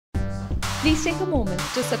Please take a moment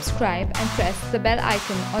to subscribe and press the bell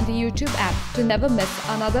icon on the YouTube app to never miss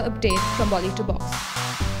another update from Bolly to Box.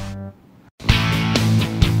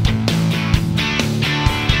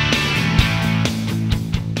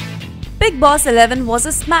 Bigg Boss 11 was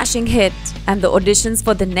a smashing hit, and the auditions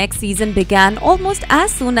for the next season began almost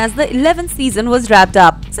as soon as the 11th season was wrapped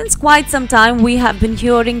up. Since quite some time, we have been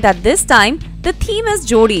hearing that this time the theme is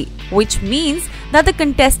Jodi, which means that the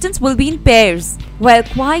contestants will be in pairs. While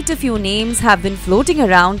quite a few names have been floating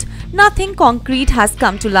around, nothing concrete has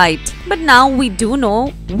come to light. But now we do know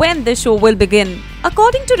when the show will begin.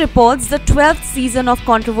 According to reports, the 12th season of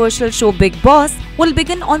controversial show Bigg Boss will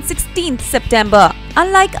begin on 16th September.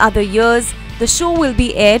 Unlike other years, the show will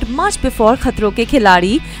be aired much before Khatron Ke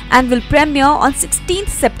Khiladi and will premiere on 16th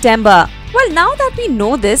September. Well, now that we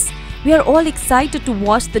know this, we are all excited to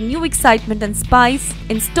watch the new excitement and spice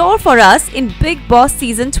in store for us in Bigg Boss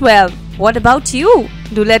Season 12. What about you?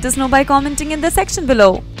 Do let us know by commenting in the section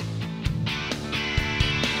below.